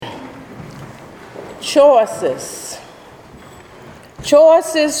Choices.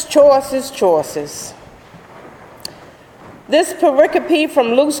 Choices, choices, choices. This pericope from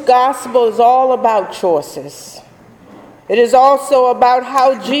Luke's gospel is all about choices. It is also about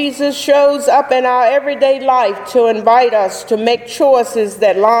how Jesus shows up in our everyday life to invite us to make choices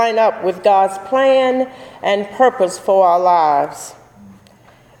that line up with God's plan and purpose for our lives.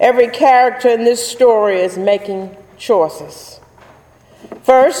 Every character in this story is making choices.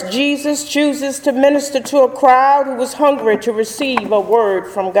 First, Jesus chooses to minister to a crowd who was hungry to receive a word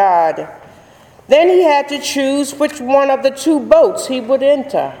from God. Then he had to choose which one of the two boats he would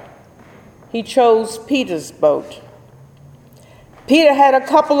enter. He chose Peter's boat. Peter had a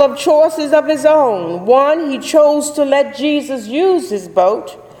couple of choices of his own. One, he chose to let Jesus use his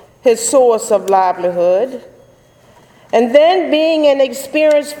boat, his source of livelihood. And then, being an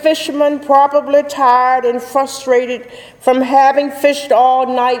experienced fisherman, probably tired and frustrated from having fished all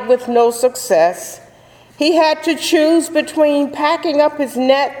night with no success, he had to choose between packing up his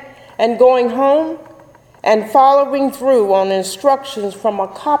net and going home and following through on instructions from a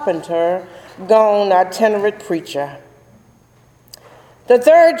carpenter gone itinerant preacher. The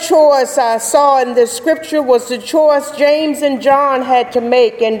third choice I saw in this scripture was the choice James and John had to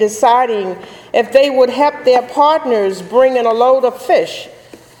make in deciding if they would help their partners bring in a load of fish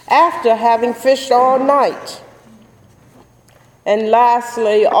after having fished all night. And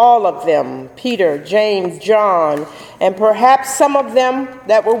lastly, all of them, Peter, James, John, and perhaps some of them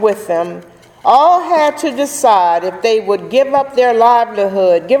that were with them, all had to decide if they would give up their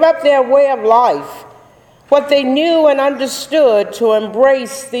livelihood, give up their way of life, what they knew and understood, to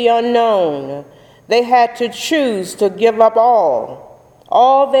embrace the unknown. They had to choose to give up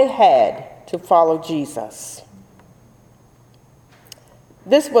all they had to follow Jesus.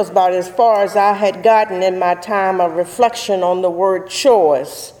 This was about as far as I had gotten in my time of reflection on the word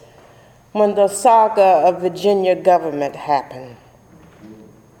choice when the saga of Virginia government happened.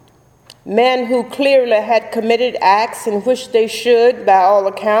 Men who clearly had committed acts in which they should, by all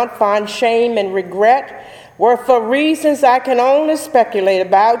account, find shame and regret, were, for reasons I can only speculate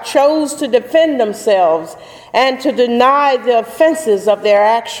about, chose to defend themselves and to deny the offenses of their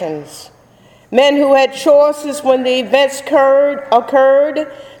actions. Men who had choices when the events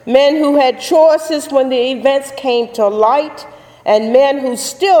occurred, men who had choices when the events came to light, and men who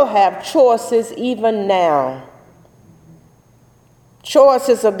still have choices even now. Choice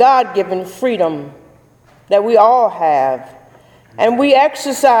is a God-given freedom that we all have, and we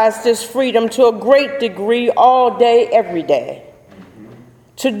exercise this freedom to a great degree all day, every day.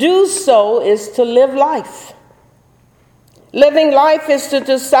 To do so is to live life. Living life is to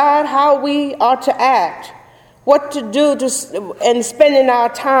decide how we are to act, what to do and spending our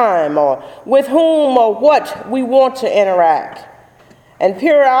time, or with whom or what we want to interact. And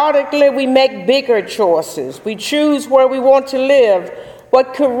periodically we make bigger choices. We choose where we want to live,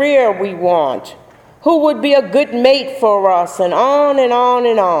 what career we want, who would be a good mate for us, and on and on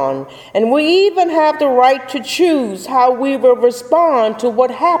and on. And we even have the right to choose how we will respond to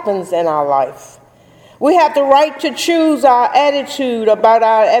what happens in our life. We have the right to choose our attitude about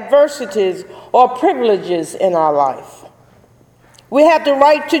our adversities or privileges in our life. We have the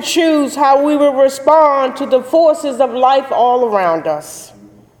right to choose how we will respond to the forces of life all around us.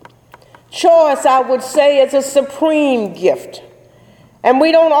 Choice, I would say, is a supreme gift. And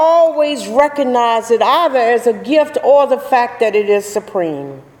we don't always recognize it either as a gift or the fact that it is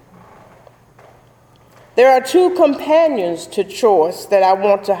supreme. There are two companions to choice that I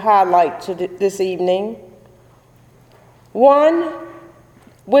want to highlight this evening. One,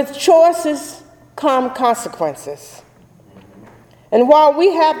 with choices come consequences. And while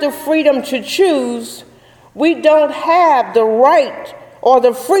we have the freedom to choose, we don't have the right or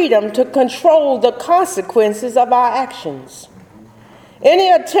the freedom to control the consequences of our actions.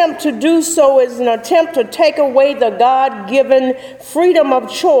 Any attempt to do so is an attempt to take away the God-given freedom of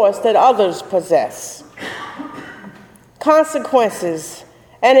choice that others possess. Consequences,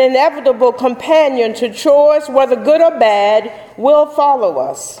 an inevitable companion to choice, whether good or bad, will follow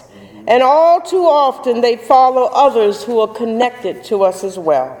us. And all too often they follow others who are connected to us as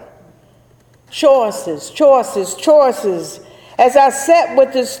well. Choices, choices, choices. As I sat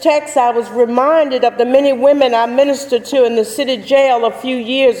with this text, I was reminded of the many women I ministered to in the city jail a few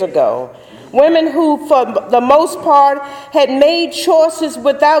years ago. Women who, for the most part, had made choices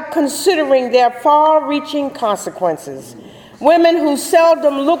without considering their far-reaching consequences. Women who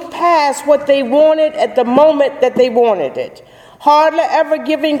seldom looked past what they wanted at the moment that they wanted it, hardly ever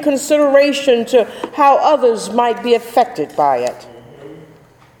giving consideration to how others might be affected by it.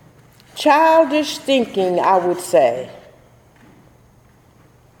 Childish thinking, I would say.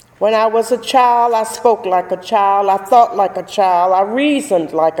 When I was a child, I spoke like a child, I thought like a child, I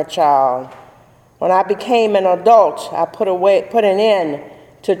reasoned like a child. When I became an adult, I put an end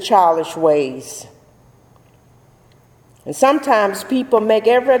to childish ways. And sometimes people make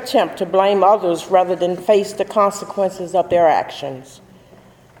every attempt to blame others rather than face the consequences of their actions.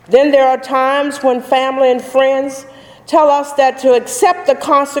 Then there are times when family and friends tell us that to accept the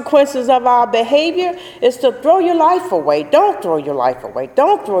consequences of our behavior is to throw your life away. Don't throw your life away.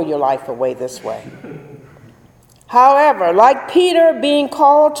 Don't throw your life away this way. However, like Peter being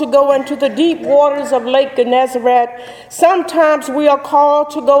called to go into the deep waters of Lake Gennesaret, sometimes we are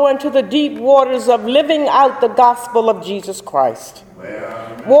called to go into the deep waters of living out the gospel of Jesus Christ.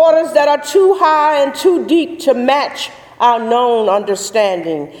 Waters that are too high and too deep to match our known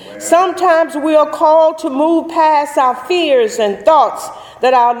understanding. Sometimes we are called to move past our fears and thoughts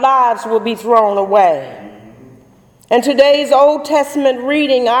that our lives will be thrown away. In today's Old Testament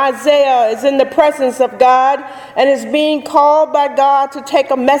reading, Isaiah is in the presence of God and is being called by God to take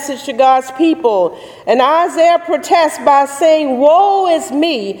a message to God's people. And Isaiah protests by saying, "Woe is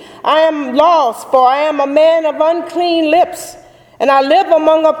me, I am lost, for I am a man of unclean lips, and I live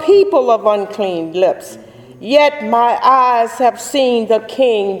among a people of unclean lips. Yet my eyes have seen the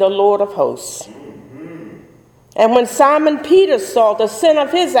King, the Lord of hosts." And when Simon Peter saw the sin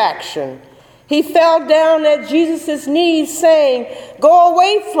of his action, he fell down at Jesus' knees, saying, "Go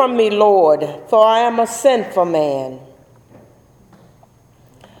away from me, Lord, for I am a sinful man."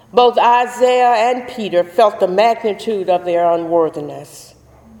 Both Isaiah and Peter felt the magnitude of their unworthiness.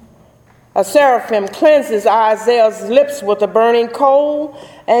 A seraphim cleanses Isaiah's lips with a burning coal,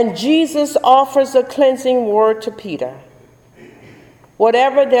 and Jesus offers a cleansing word to Peter.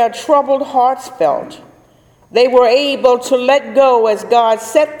 Whatever their troubled hearts felt, they were able to let go as God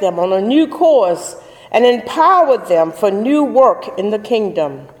set them on a new course and empowered them for new work in the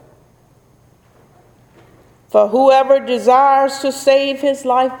kingdom. For whoever desires to save his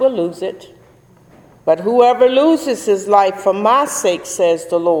life will lose it, but whoever loses his life for my sake, says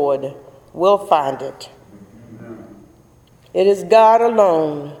the Lord, will find it. It is God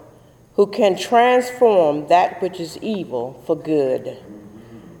alone who can transform that which is evil for good.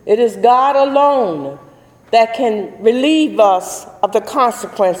 It is God alone that can relieve us of the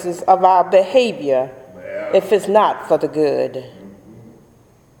consequences of our behavior if it's not for the good.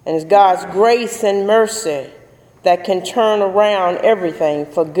 And it's God's grace and mercy that can turn around everything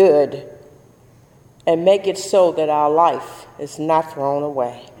for good and make it so that our life is not thrown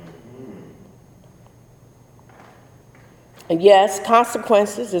away. And yes,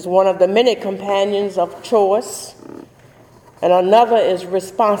 consequences is one of the many companions of choice, and another is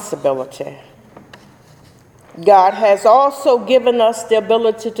responsibility. God has also given us the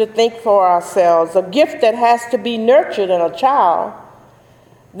ability to think for ourselves, a gift that has to be nurtured in a child.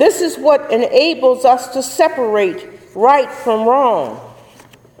 This is what enables us to separate right from wrong.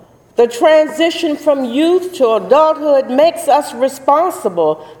 The transition from youth to adulthood makes us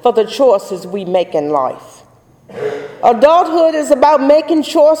responsible for the choices we make in life. Adulthood is about making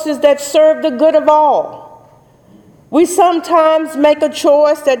choices that serve the good of all. We sometimes make a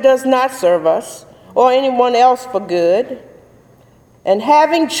choice that does not serve us or anyone else for good. And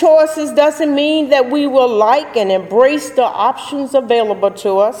having choices doesn't mean that we will like and embrace the options available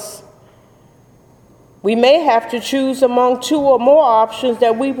to us. We may have to choose among two or more options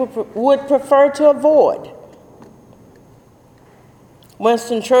that we would prefer to avoid.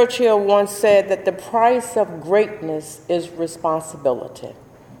 Winston Churchill once said that the price of greatness is responsibility.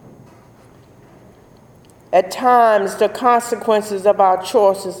 At times, the consequences of our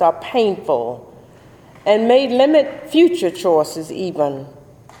choices are painful and may limit future choices even.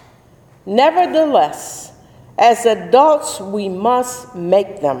 Nevertheless, as adults, we must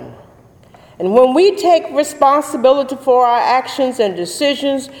make them. And when we take responsibility for our actions and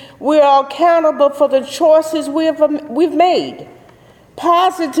decisions, we are accountable for the choices we've made.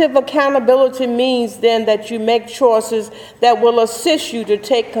 Positive accountability means then that you make choices that will assist you to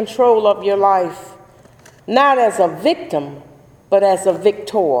take control of your life, not as a victim, but as a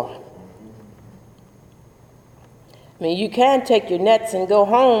victor. I mean, you can take your nets and go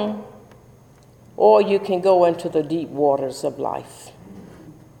home, or you can go into the deep waters of life.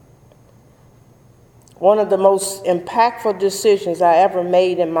 One of the most impactful decisions I ever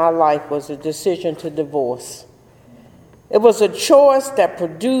made in my life was a decision to divorce. It was a choice that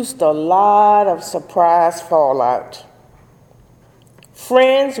produced a lot of surprise fallout.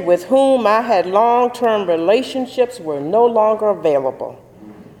 Friends with whom I had long-term relationships were no longer available.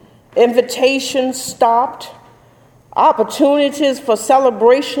 Invitations stopped. Opportunities for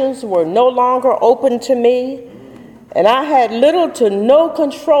celebrations were no longer open to me. and I had little to no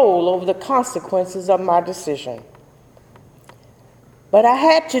control over the consequences of my decision. But I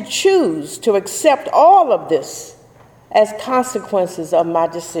had to choose to accept all of this as consequences of my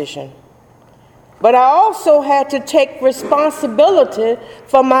decision. But I also had to take responsibility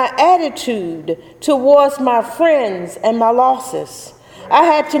for my attitude towards my friends and my losses. I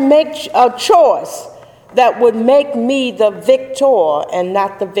had to make a choice that would make me the victor and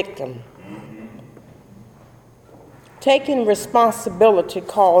not the victim. Taking responsibility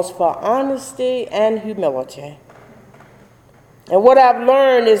calls for honesty and humility. And what I've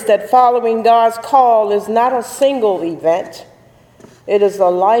learned is that following God's call is not a single event. It is a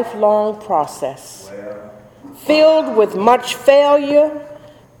lifelong process, filled with much failure,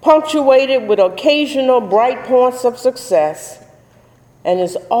 punctuated with occasional bright points of success, and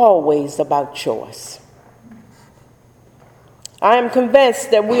is always about choice. I am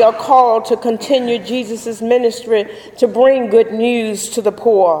convinced that we are called to continue Jesus' ministry to bring good news to the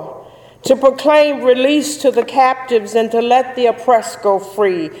poor, to proclaim release to the captives, and to let the oppressed go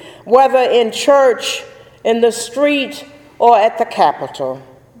free, whether in church, in the street, or at the Capitol.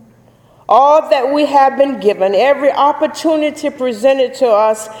 All that we have been given, every opportunity presented to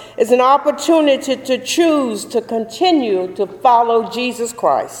us, is an opportunity to choose to continue to follow Jesus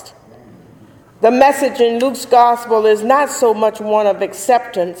Christ. The message in Luke's gospel is not so much one of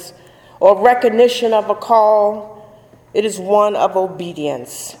acceptance or recognition of a call. It is one of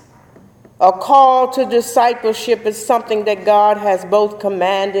obedience. A call to discipleship is something that God has both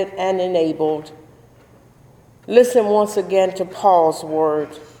commanded and enabled. Listen once again to Paul's word.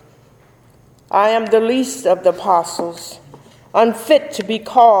 I am the least of the apostles, unfit to be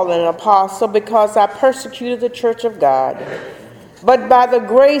called an apostle because I persecuted the church of God. But by the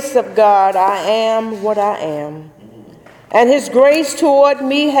grace of God, I am what I am. And his grace toward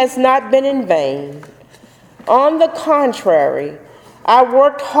me has not been in vain. On the contrary, I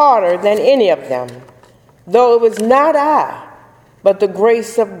worked harder than any of them, though it was not I, but the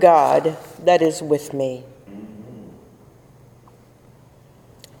grace of God that is with me.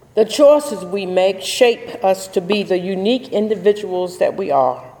 The choices we make shape us to be the unique individuals that we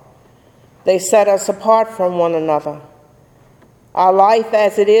are. They set us apart from one another. Our life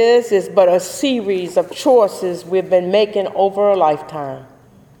as it is but a series of choices we've been making over a lifetime.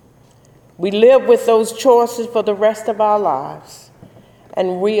 We live with those choices for the rest of our lives,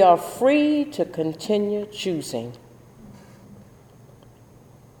 and we are free to continue choosing.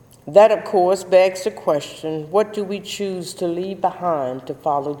 That, of course, begs the question, what do we choose to leave behind to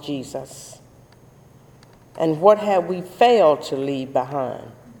follow Jesus? And what have we failed to leave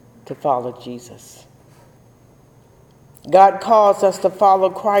behind to follow Jesus? God calls us to follow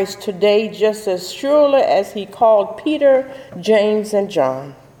Christ today just as surely as he called Peter, James, and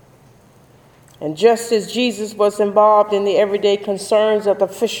John. And just as Jesus was involved in the everyday concerns of the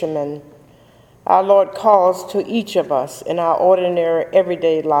fishermen, our Lord calls to each of us in our ordinary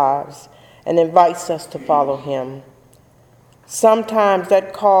everyday lives and invites us to follow him. Sometimes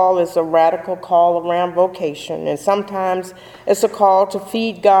that call is a radical call around vocation, and sometimes it's a call to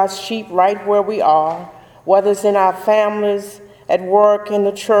feed God's sheep right where we are, whether it's in our families, at work, in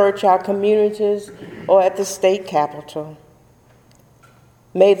the church, our communities, or at the state capitol.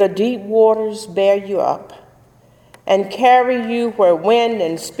 May the deep waters bear you up and carry you where wind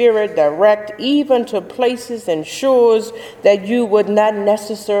and spirit direct, even to places and shores that you would not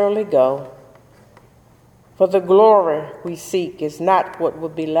necessarily go. For the glory we seek is not what will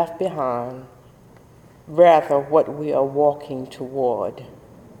be left behind, rather what we are walking toward,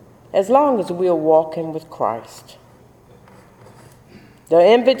 as long as we are walking with Christ.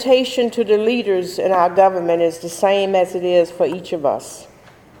 The invitation to the leaders in our government is the same as it is for each of us.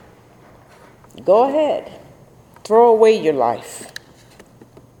 Go ahead. Throw away your life.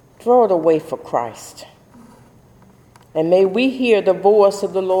 Throw it away for Christ. And may we hear the voice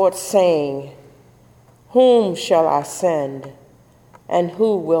of the Lord saying, "Whom shall I send, and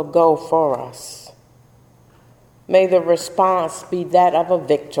who will go for us?" May the response be that of a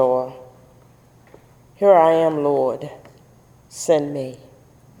victor. "Here I am, Lord. Send me."